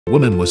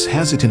Woman was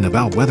hesitant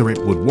about whether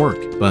it would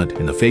work, but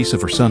in the face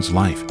of her son's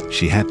life,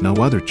 she had no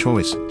other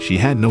choice. She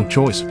had no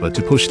choice but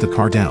to push the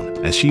car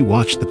down. As she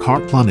watched the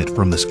car plummet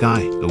from the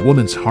sky, the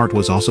woman's heart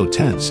was also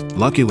tense.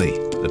 Luckily,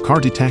 the car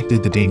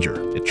detected the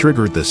danger. It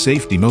triggered the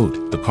safety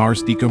mode. The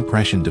car's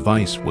decompression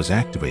device was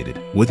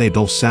activated. With a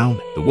dull sound,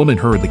 the woman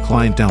hurriedly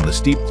climbed down the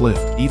steep cliff.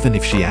 Even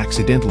if she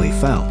accidentally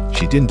fell,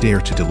 she didn't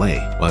dare to delay.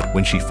 But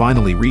when she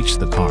finally reached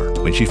the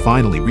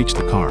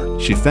car,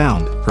 she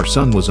found her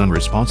son was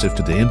unresponsive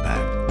to the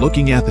impact.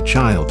 Looking at the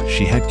child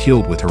she had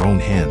killed with her own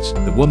hands,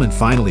 the woman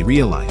finally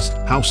realized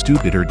how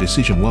stupid her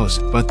decision was.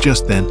 But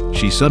just then,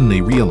 she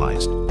suddenly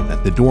realized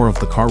that the door of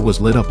the car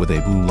was lit up with a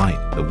blue light.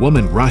 The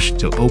woman rushed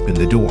to open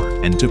the door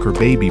and took her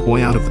baby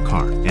boy out of the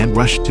car and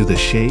rushed to the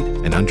shade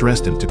and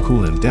undressed him to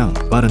cool him down.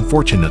 But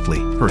unfortunately,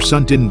 her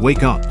son didn't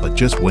wake up. But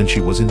just when she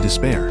was in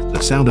despair,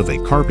 the sound of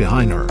a car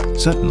behind her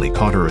suddenly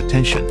caught her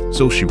attention.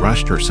 So she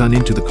rushed her son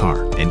into the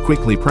car and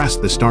quickly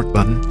pressed the start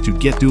button to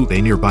get to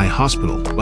a nearby hospital.